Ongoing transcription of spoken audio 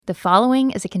The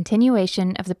following is a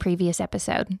continuation of the previous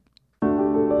episode.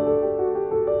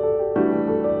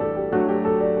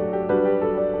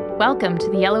 Welcome to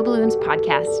the Yellow Balloons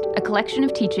Podcast, a collection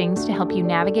of teachings to help you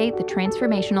navigate the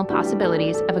transformational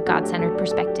possibilities of a God-centered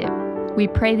perspective. We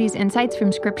pray these insights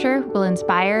from Scripture will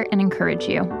inspire and encourage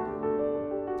you.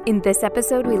 In this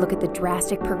episode, we look at the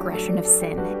drastic progression of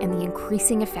sin and the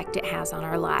increasing effect it has on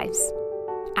our lives.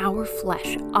 Our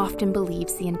flesh often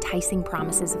believes the enticing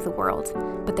promises of the world,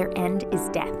 but their end is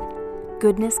death.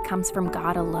 Goodness comes from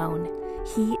God alone.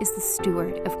 He is the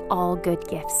steward of all good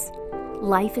gifts.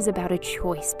 Life is about a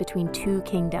choice between two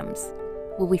kingdoms.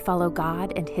 Will we follow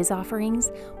God and His offerings,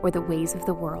 or the ways of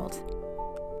the world?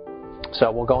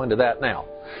 So we'll go into that now.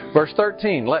 Verse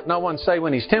 13, let no one say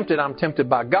when he's tempted, I'm tempted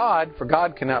by God, for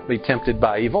God cannot be tempted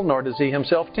by evil, nor does He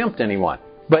Himself tempt anyone.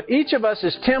 But each of us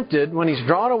is tempted when he's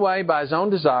drawn away by his own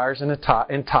desires and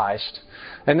enticed.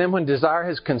 And then when desire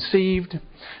has conceived,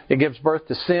 it gives birth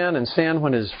to sin, and sin,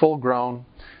 when it is full grown,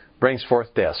 brings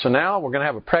forth death. So now we're going to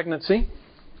have a pregnancy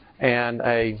and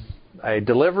a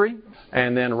delivery,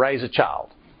 and then raise a child.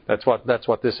 That's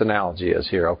what this analogy is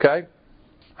here, okay?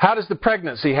 How does the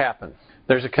pregnancy happen?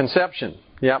 There's a conception.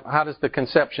 Yep. How does the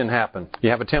conception happen? You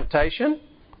have a temptation,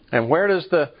 and where's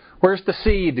the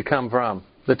seed come from?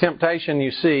 The temptation you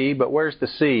see, but where's the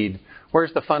seed?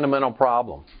 Where's the fundamental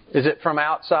problem? Is it from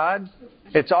outside?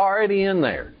 It's already in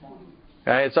there.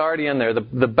 Okay? It's already in there.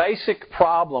 The basic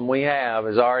problem we have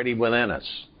is already within us,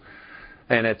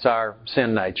 and it's our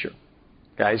sin nature.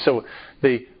 Okay? So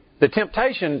the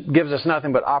temptation gives us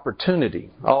nothing but opportunity.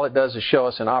 All it does is show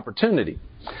us an opportunity.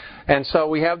 And so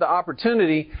we have the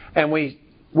opportunity, and we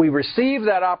receive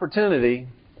that opportunity,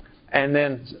 and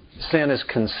then sin is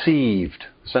conceived.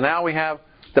 So now we have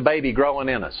the baby growing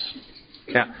in us.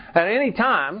 Now, at any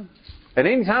time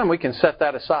we can set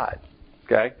that aside.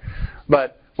 Okay?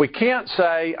 But we can't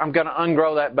say, I'm going to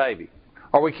ungrow that baby.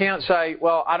 Or we can't say,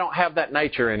 well, I don't have that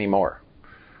nature anymore.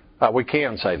 We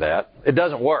can say that. It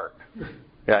doesn't work.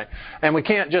 Okay? And we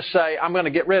can't just say, I'm going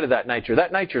to get rid of that nature.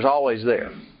 That nature's always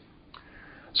there.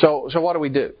 So what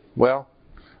do? Well,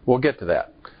 we'll get to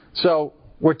that. So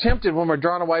we're tempted when we're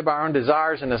drawn away by our own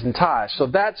desires and is enticed. So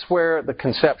that's where the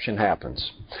conception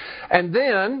happens. And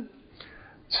then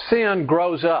sin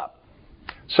grows up.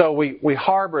 So we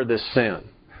harbor this sin.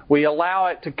 We allow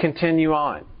it to continue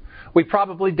on. We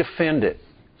probably defend it.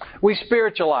 We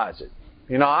spiritualize it.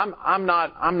 You know, I'm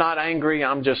not angry.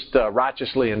 I'm just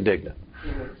righteously indignant.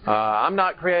 I'm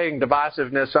not creating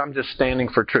divisiveness. I'm just standing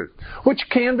for truth, which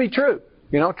can be true.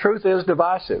 You know, truth is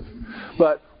divisive.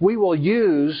 But we will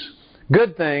use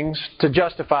good things to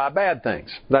justify bad things.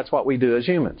 That's what we do as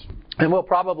humans. And we'll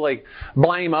probably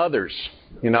blame others.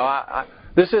 You know,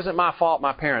 this isn't my fault.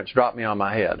 My parents dropped me on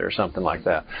my head or something like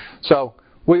that. So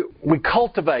we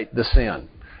cultivate the sin.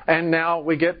 And now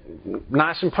we get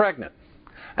nice and pregnant.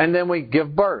 And then we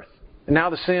give birth. And now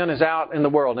the sin is out in the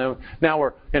world. Now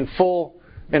we're in full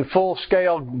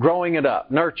scale growing it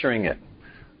up, nurturing it.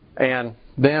 And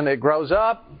then it grows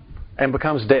up and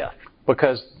becomes death.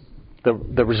 Because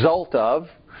the result of,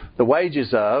 the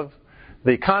wages of,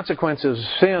 the consequences of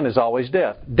sin is always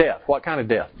death. Death. What kind of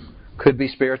death? Could be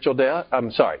spiritual death.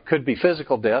 Could be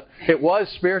physical death. It was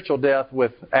spiritual death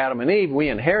with Adam and Eve. We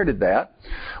inherited that.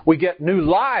 We get new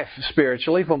life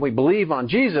spiritually when we believe on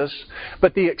Jesus.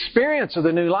 But the experience of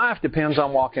the new life depends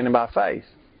on walking by faith.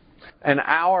 And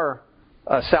our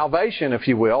salvation, if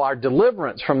you will, our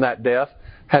deliverance from that death,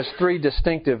 has three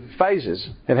distinctive phases.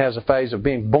 It has a phase of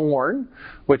being born,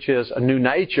 which is a new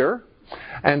nature,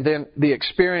 and then the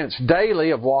experience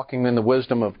daily of walking in the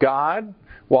wisdom of God,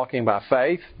 walking by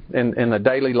faith in the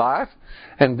daily life,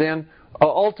 and then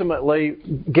ultimately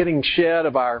getting shed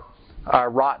of our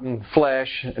rotten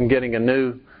flesh and getting a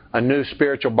new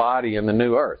spiritual body in the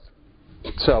new earth.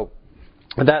 So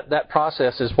that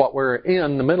process is what we're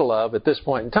in the middle of at this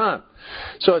point in time.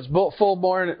 So it's full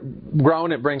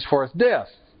grown, it brings forth death.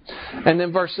 And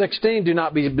then verse 16, do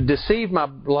not be deceived, my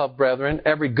beloved brethren.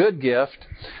 Every good gift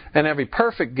and every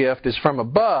perfect gift is from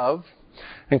above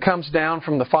and comes down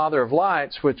from the Father of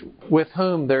lights, with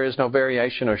whom there is no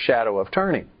variation or shadow of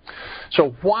turning.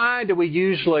 So why do we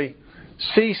usually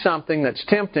see something that's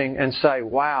tempting and say,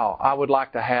 wow, I would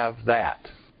like to have that?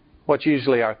 What's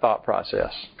usually our thought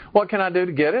process? What can I do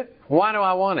to get it? Why do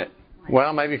I want it?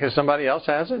 Well, maybe because somebody else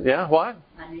has it. Yeah, what?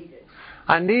 I need it.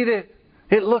 I need it.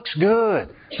 It looks good.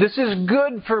 This is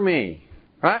good for me.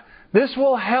 Right? This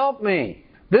will help me.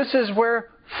 This is where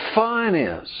fun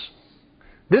is.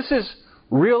 This is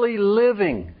really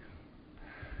living.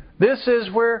 This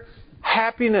is where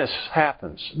happiness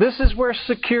happens. This is where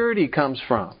security comes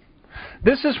from.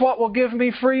 This is what will give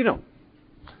me freedom.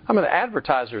 I mean, the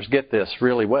advertisers get this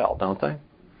really well, don't they?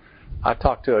 I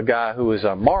talked to a guy who was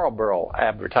a Marlboro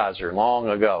advertiser long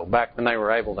ago, back when they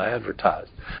were able to advertise.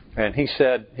 And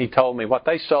he told me what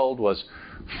they sold was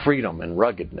freedom and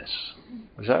ruggedness.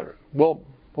 Is that, will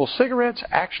cigarettes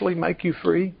actually make you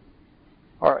free?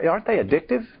 Or aren't they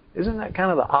addictive? Isn't that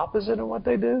kind of the opposite of what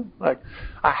they do? Like,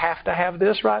 I have to have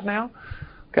this right now?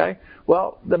 Okay.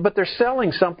 Well, but they're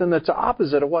selling something that's the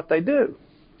opposite of what they do.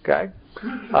 Okay.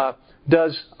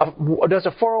 Does a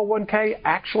 401k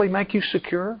actually make you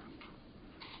secure?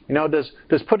 You know, does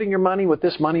putting your money with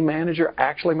this money manager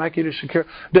actually make you secure?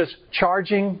 Does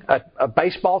charging a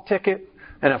baseball ticket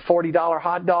and a $40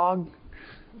 hot dog,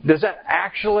 does that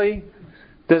actually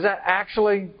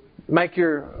make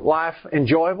your life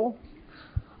enjoyable?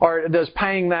 Or does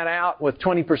paying that out with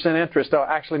 20% interest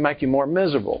actually make you more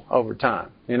miserable over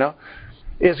time? You know,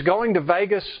 is going to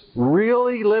Vegas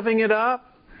really living it up?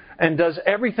 And does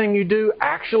everything you do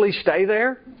actually stay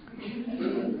there?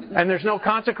 And there's no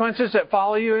consequences that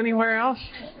follow you anywhere else?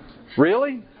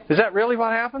 Really? Is that really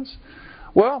what happens?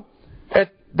 Well,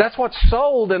 that's what's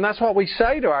sold, and that's what we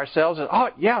say to ourselves. Oh,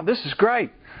 yeah, this is great.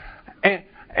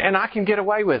 And I can get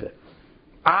away with it.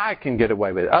 I can get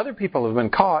away with it. Other people have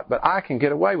been caught, but I can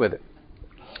get away with it.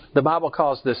 The Bible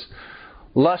calls this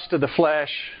lust of the flesh,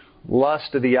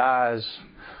 lust of the eyes,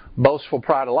 boastful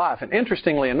pride of life. And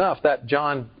interestingly enough, that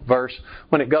John verse,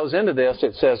 when it goes into this,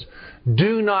 it says,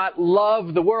 do not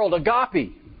love the world.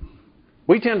 Agape.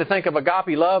 We tend to think of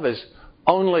agape love as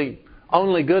only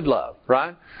good love,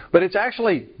 right? But it's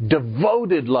actually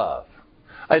devoted love.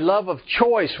 A love of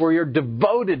choice where you're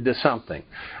devoted to something.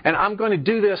 And I'm going to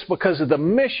do this because of the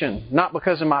mission, not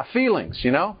because of my feelings,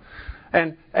 you know?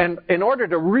 And in order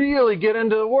to really get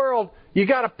into the world, you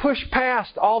got to push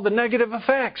past all the negative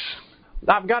effects.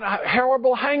 I've got a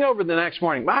horrible hangover the next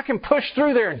morning. I can push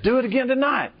through there and do it again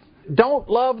tonight. Don't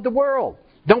love the world.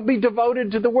 Don't be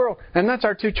devoted to the world. And that's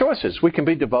our two choices. We can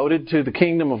be devoted to the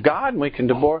kingdom of God, and we can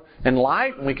in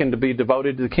light, and we can be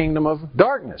devoted to the kingdom of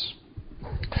darkness.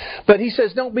 But he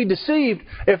says, don't be deceived.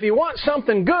 If you want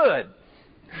something good,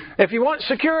 if you want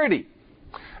security,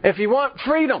 if you want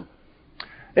freedom,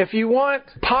 if you want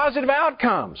positive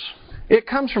outcomes, it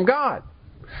comes from God.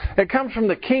 It comes from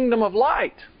the kingdom of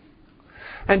light.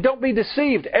 And don't be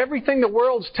deceived. Everything the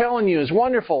world's telling you is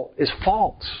wonderful is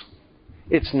false.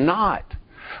 It's not.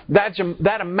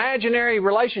 That imaginary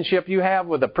relationship you have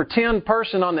with a pretend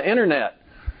person on the internet,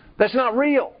 that's not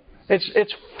real.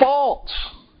 It's false.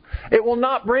 It will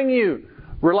not bring you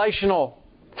relational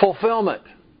fulfillment.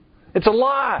 It's a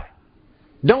lie.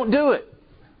 Don't do it.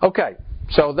 Okay,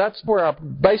 so that's where our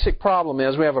basic problem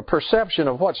is. We have a perception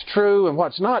of what's true and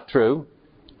what's not true.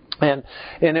 And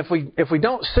if we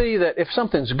don't see that if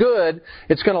something's good,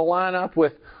 it's going to line up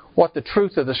with what the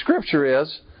truth of the Scripture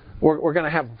is, we're going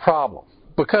to have a problem.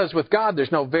 Because with God,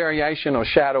 there's no variation or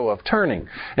shadow of turning.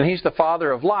 And He's the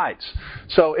Father of lights.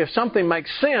 So if something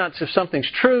makes sense, if something's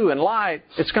true and light,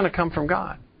 it's going to come from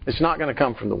God. It's not going to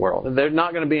come from the world. There's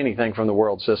not going to be anything from the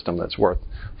world system that's worth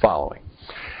following.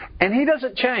 And He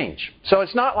doesn't change. So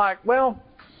it's not like, well,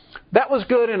 that was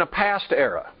good in a past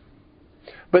era,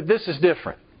 but this is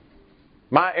different.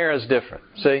 My era is different.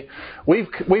 See,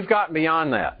 we've gotten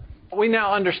beyond that. We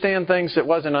now understand things that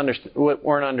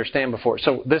weren't understand before.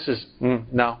 So this is,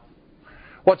 no.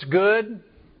 What's good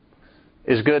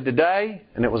is good today,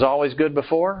 and it was always good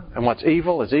before. And what's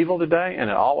evil is evil today, and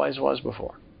it always was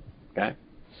before. Okay?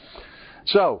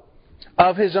 So,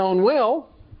 of His own will,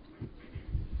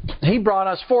 He brought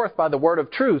us forth by the word of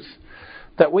truth,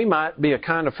 that we might be a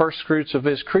kind of first fruits of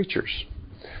His creatures.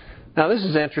 Now this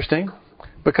is interesting,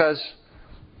 because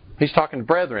He's talking to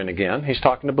brethren again. He's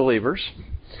talking to believers.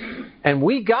 And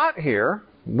we got here,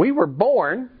 we were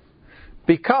born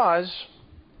because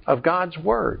of God's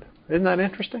Word. Isn't that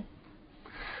interesting?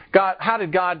 How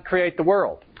did God create the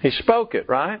world? He spoke it,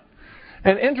 right?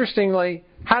 And interestingly,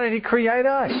 how did He create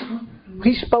us?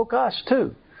 He spoke us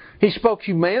too. He spoke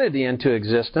humanity into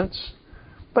existence.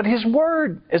 But His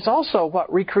Word is also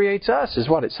what recreates us, is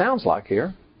what it sounds like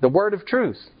here. The Word of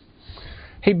truth.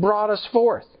 He brought us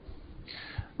forth.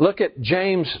 Look at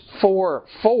James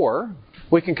 4:4.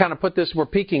 We can kind of put this, we're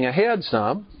peeking ahead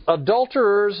some.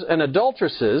 Adulterers and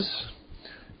adulteresses,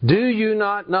 do you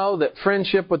not know that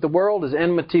friendship with the world is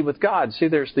enmity with God? See,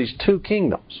 there's these two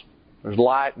kingdoms. There's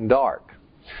light and dark.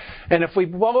 And if we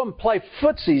go and play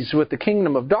footsies with the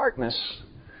kingdom of darkness,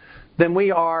 then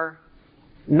we are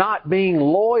not being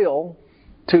loyal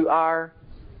to our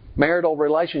marital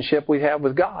relationship we have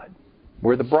with God.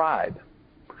 We're the bride.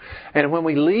 And when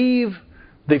we leave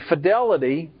the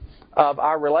fidelity of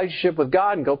our relationship with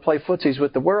God and go play footsies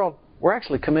with the world, we're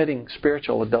actually committing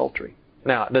spiritual adultery.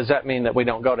 Now, does that mean that we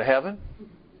don't go to heaven?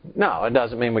 No, it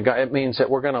doesn't mean we go. It means that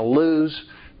we're going to lose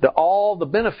all the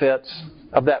benefits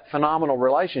of that phenomenal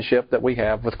relationship that we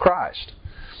have with Christ.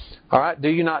 All right? Do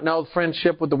you not know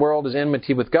friendship with the world is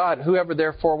enmity with God? Whoever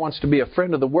therefore wants to be a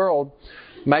friend of the world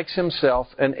makes himself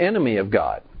an enemy of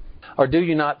God. Or do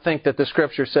you not think that the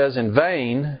Scripture says in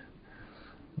vain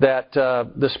that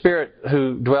the Spirit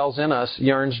who dwells in us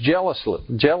yearns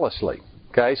jealously?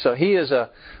 Okay, so he is a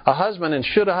husband, and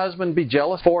should a husband be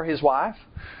jealous for his wife?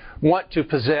 Want to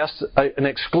possess an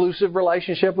exclusive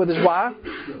relationship with his wife?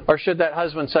 Or should that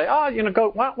husband say, why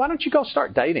don't you go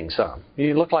start dating some?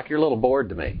 You look like you're a little bored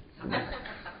to me.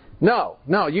 No,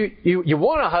 you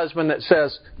want a husband that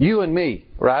says, you and me,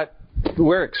 right?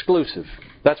 We're exclusive.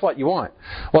 That's what you want.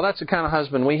 Well, that's the kind of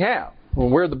husband we have.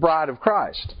 We're the bride of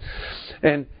Christ.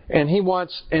 And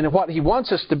what he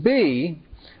wants us to be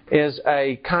is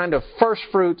a kind of first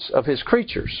fruits of his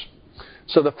creatures.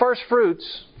 So the first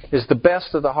fruits is the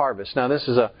best of the harvest. Now, this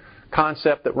is a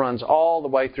concept that runs all the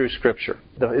way through Scripture.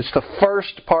 It's the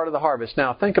first part of the harvest.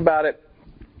 Now, think about it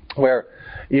where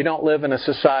you don't live in a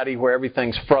society where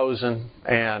everything's frozen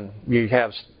and you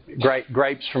have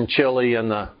grapes from Chile in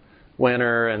the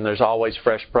winter and there's always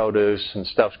fresh produce and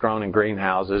stuff's grown in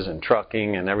greenhouses and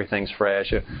trucking and everything's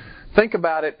fresh. Think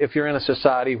about it if you're in a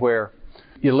society where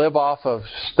you live off of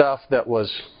stuff that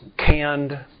was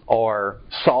canned or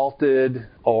salted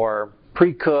or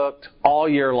pre-cooked all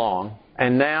year long,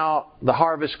 and now the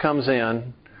harvest comes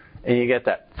in and you get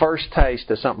that first taste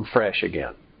of something fresh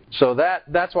again. So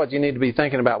that's what you need to be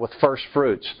thinking about with first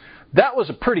fruits. That was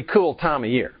a pretty cool time of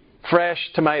year. Fresh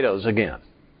tomatoes again,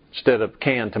 instead of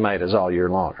canned tomatoes all year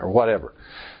long or whatever.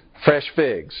 Fresh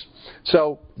figs.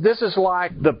 So this is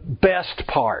like the best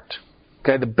part.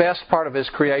 Okay, the best part of His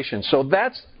creation. So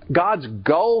that's God's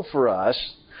goal for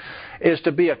us, is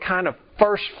to be a kind of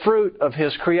first fruit of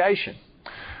His creation.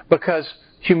 Because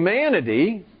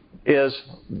humanity is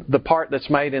the part that's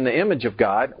made in the image of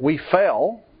God. We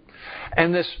fell.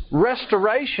 And this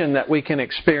restoration that we can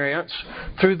experience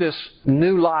through this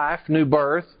new life, new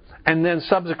birth, and then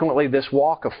subsequently this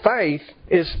walk of faith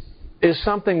is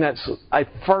something that's a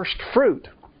first fruit.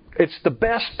 It's the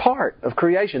best part of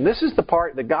creation. This is the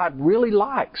part that God really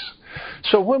likes.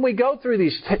 So when we go through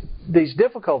these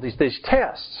difficulties, these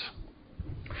tests,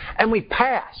 and we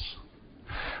pass,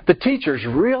 the teacher's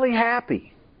really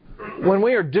happy. When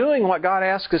we are doing what God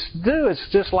asks us to do, it's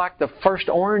just like the first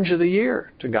orange of the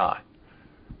year to God.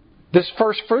 This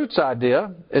first fruits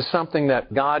idea is something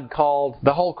that God called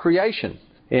the whole creation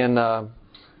in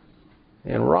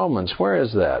Romans. Where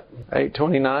is that?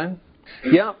 8:29?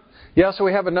 Yeah, so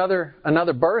we have another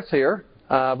birth here.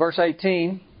 Verse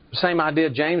 18, same idea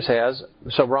James has.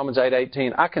 So Romans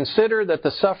 8:18. I consider that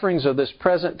the sufferings of this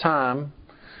present time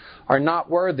are not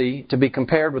worthy to be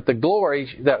compared with the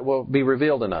glory that will be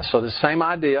revealed in us. So the same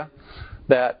idea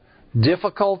that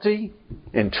difficulty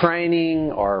in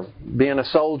training or being a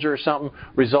soldier or something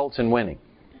results in winning.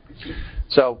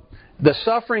 So the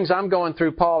sufferings I'm going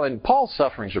through, Paul's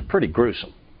sufferings are pretty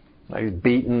gruesome. He's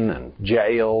beaten and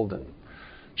jailed and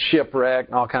shipwrecked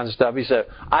and all kinds of stuff. He said,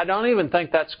 I don't even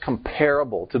think that's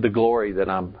comparable to the glory that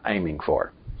I'm aiming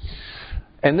for.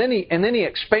 And then he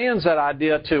expands that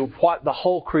idea to what the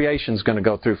whole creation is going to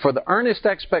go through. For the earnest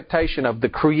expectation of the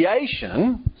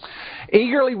creation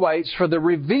eagerly waits for the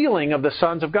revealing of the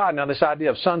sons of God. Now, this idea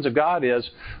of sons of God is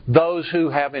those who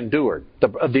have endured,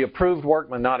 the approved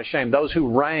workman, not ashamed, those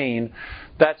who reign.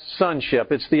 That's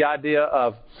sonship. It's the idea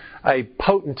of a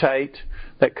potentate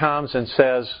that comes and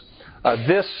says,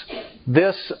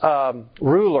 this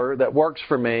ruler that works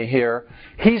for me here,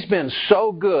 he's been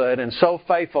so good and so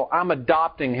faithful, I'm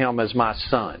adopting him as my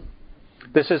son.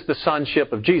 This is the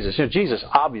sonship of Jesus. You know, Jesus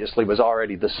obviously was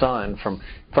already the son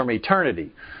from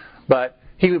eternity. But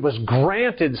he was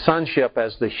granted sonship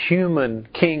as the human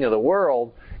king of the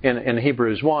world in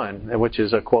Hebrews 1, which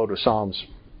is a quote of Psalms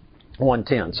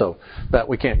 110. So that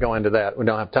we can't go into that. We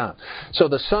don't have time. So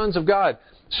the sons of God.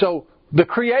 So the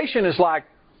creation is like,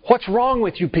 what's wrong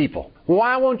with you people?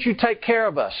 Why won't you take care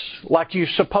of us like you're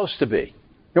supposed to be?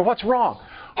 You know, what's wrong?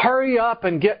 Hurry up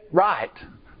and get right.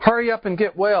 Hurry up and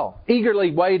get well.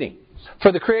 Eagerly waiting.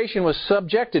 For the creation was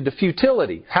subjected to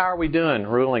futility. How are we doing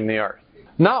ruling the earth?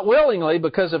 Not willingly,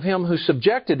 because of Him who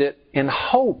subjected it in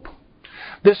hope.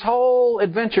 This whole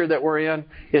adventure that we're in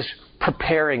is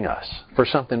preparing us for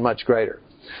something much greater.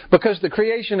 Because the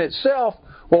creation itself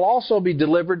will also be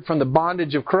delivered from the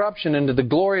bondage of corruption into the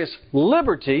glorious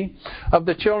liberty of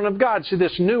the children of God. See,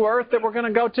 this new earth that we're going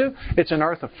to go to, it's an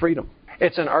earth of freedom.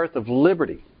 It's an earth of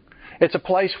liberty. It's a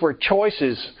place where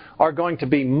choices are going to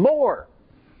be more,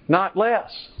 not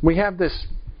less. We have this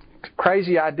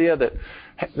crazy idea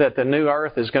that the new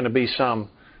earth is going to be some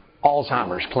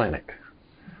Alzheimer's clinic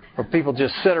where people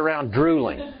just sit around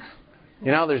drooling.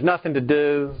 There's nothing to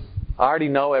do. I already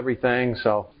know everything,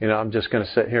 so, I'm just going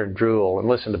to sit here and drool and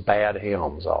listen to bad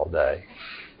hymns all day.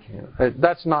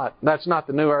 That's not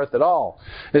the new earth at all.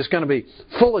 It's going to be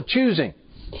full of choosing.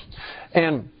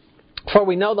 And for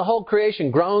we know the whole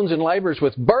creation groans and labors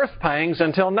with birth pangs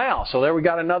until now. So there we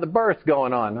got another birth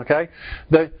going on, okay?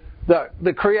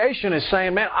 The creation is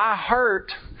saying, man, I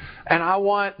hurt and I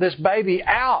want this baby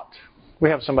out. We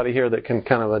have somebody here that can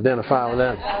kind of identify with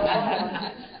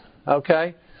that.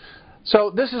 Okay?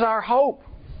 So this is our hope.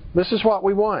 This is what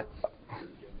we want.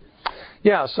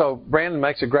 Yeah, so Brandon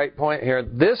makes a great point here.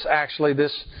 This,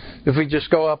 if we just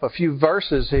go up a few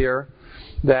verses here,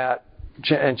 that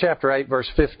in chapter 8, verse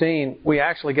 15, we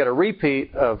actually get a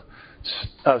repeat of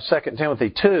 2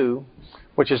 Timothy 2,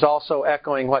 which is also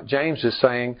echoing what James is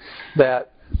saying,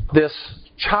 that this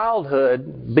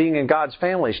childhood, being in God's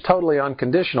family, is totally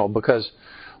unconditional, because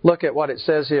look at what it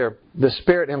says here. The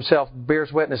Spirit Himself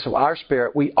bears witness of our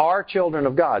spirit. We are children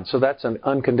of God. So that's an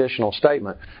unconditional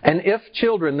statement. And if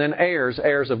children, then heirs,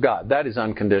 heirs of God. That is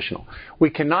unconditional.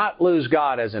 We cannot lose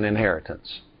God as an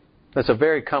inheritance. That's a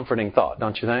very comforting thought,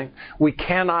 don't you think? We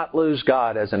cannot lose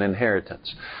God as an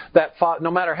inheritance.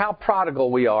 No matter how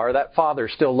prodigal we are, that Father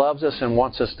still loves us and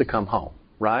wants us to come home,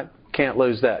 right? Can't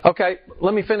lose that. Okay,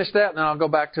 let me finish that and then I'll go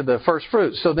back to the first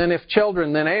fruits. So then if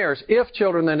children, then heirs. If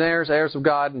children, then heirs, heirs of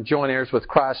God, and joint heirs with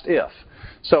Christ if.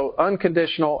 So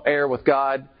unconditional, heir with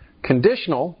God.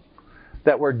 Conditional,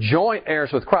 that we're joint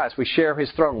heirs with Christ. We share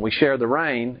His throne. We share the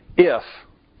reign if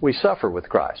we suffer with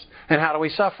Christ. And how do we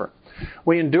suffer?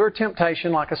 We endure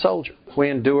temptation like a soldier. We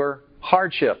endure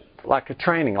hardship like a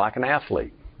training, like an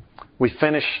athlete. We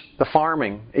finish the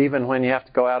farming even when you have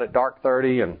to go out at dark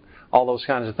 30 and all those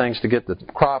kinds of things to get the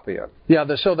crop in. Yeah,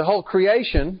 so the whole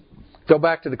creation, go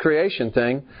back to the creation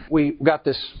thing, we got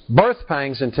this birth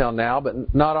pangs until now,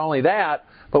 but not only that,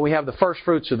 but we have the first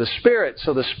fruits of the Spirit.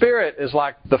 So the Spirit is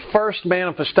like the first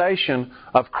manifestation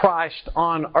of Christ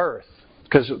on earth.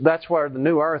 Because that's where the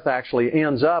new earth actually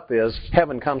ends up, is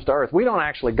heaven comes to earth. We don't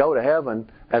actually go to heaven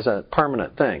as a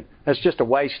permanent thing. It's just a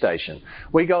way station.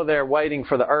 We go there waiting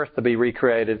for the earth to be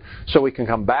recreated so we can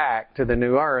come back to the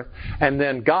new earth. And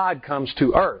then God comes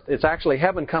to earth. It's actually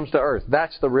heaven comes to earth.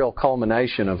 That's the real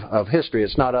culmination of history.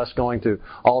 It's not us going to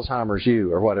Alzheimer's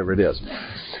U or whatever it is.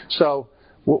 So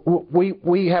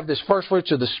we have this first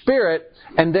fruits of the Spirit,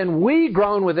 and then we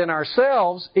groan within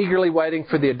ourselves, eagerly waiting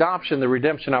for the adoption, the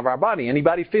redemption of our body.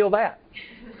 Anybody feel that?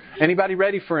 Anybody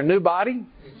ready for a new body?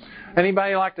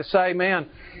 Anybody like to say, man,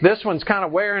 this one's kind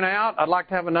of wearing out, I'd like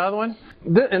to have another one?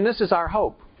 And this is our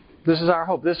hope. This is our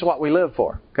hope. This is what we live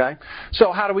for. Okay?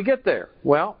 So how do we get there?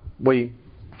 Well, we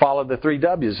follow the 3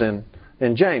 W's in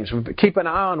James. Keep an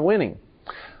eye on winning,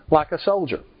 like a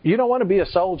soldier. You don't want to be a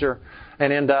soldier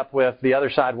and end up with the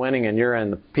other side winning and you're in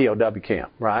the POW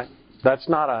camp, right? That's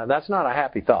not a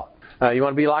happy thought. You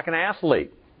want to be like an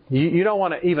athlete. You don't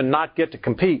want to even not get to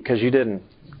compete because you didn't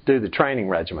do the training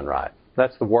regimen right.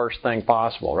 That's the worst thing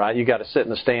possible, right? You got to sit in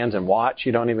the stands and watch.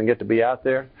 You don't even get to be out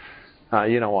there.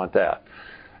 You don't want that.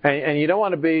 And you don't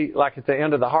want to be like at the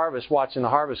end of the harvest, watching the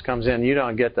harvest comes in. You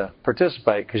don't get to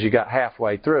participate because you got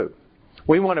halfway through.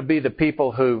 We want to be the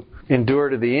people who endure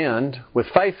to the end with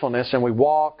faithfulness, and we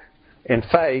walk in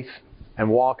faith and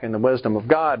walk in the wisdom of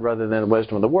God rather than the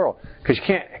wisdom of the world. Because you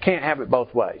can't have it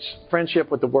both ways.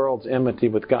 Friendship with the world's enmity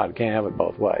with God. You can't have it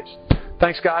both ways.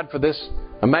 Thanks, God, for this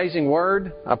amazing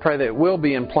word. I pray that it will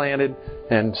be implanted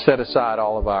and set aside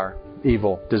all of our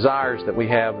evil desires that we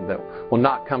have and that will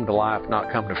not come to life,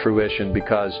 not come to fruition,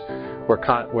 because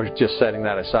we're just setting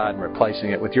that aside and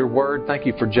replacing it with your word. Thank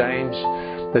you for James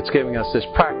that's giving us this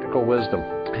practical wisdom.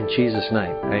 In Jesus'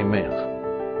 name, amen.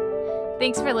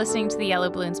 Thanks for listening to the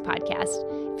Yellow Balloons podcast.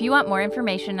 If you want more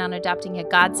information on adopting a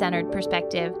God-centered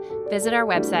perspective, visit our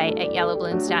website at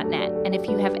yellowballoons.net. And if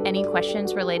you have any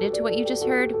questions related to what you just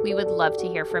heard, we would love to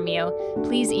hear from you.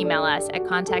 Please email us at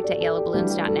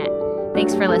contact@yellowballoons.net.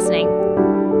 Thanks for listening.